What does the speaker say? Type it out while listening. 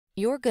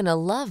You're gonna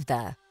love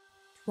the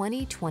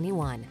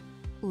 2021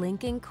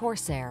 Lincoln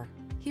Corsair.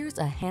 Here's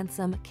a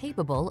handsome,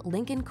 capable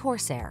Lincoln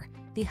Corsair,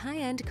 the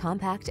high-end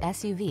compact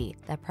SUV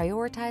that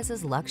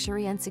prioritizes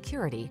luxury and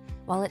security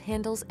while it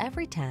handles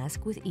every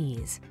task with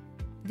ease.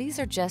 These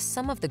are just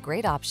some of the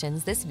great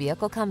options this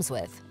vehicle comes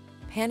with: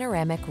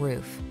 panoramic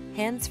roof,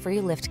 hands-free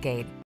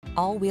liftgate,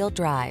 all-wheel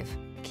drive,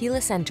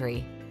 keyless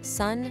entry,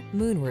 sun,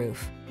 moonroof,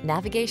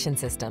 navigation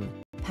system,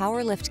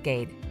 power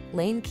liftgate,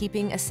 lane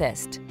keeping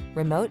assist,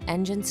 remote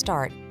engine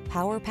start,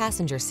 power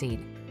passenger seat.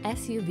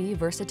 SUV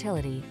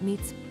versatility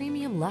meets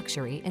premium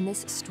luxury in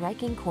this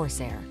striking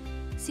Corsair.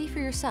 See for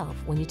yourself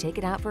when you take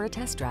it out for a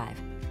test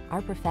drive.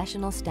 Our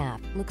professional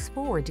staff looks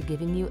forward to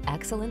giving you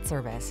excellent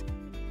service.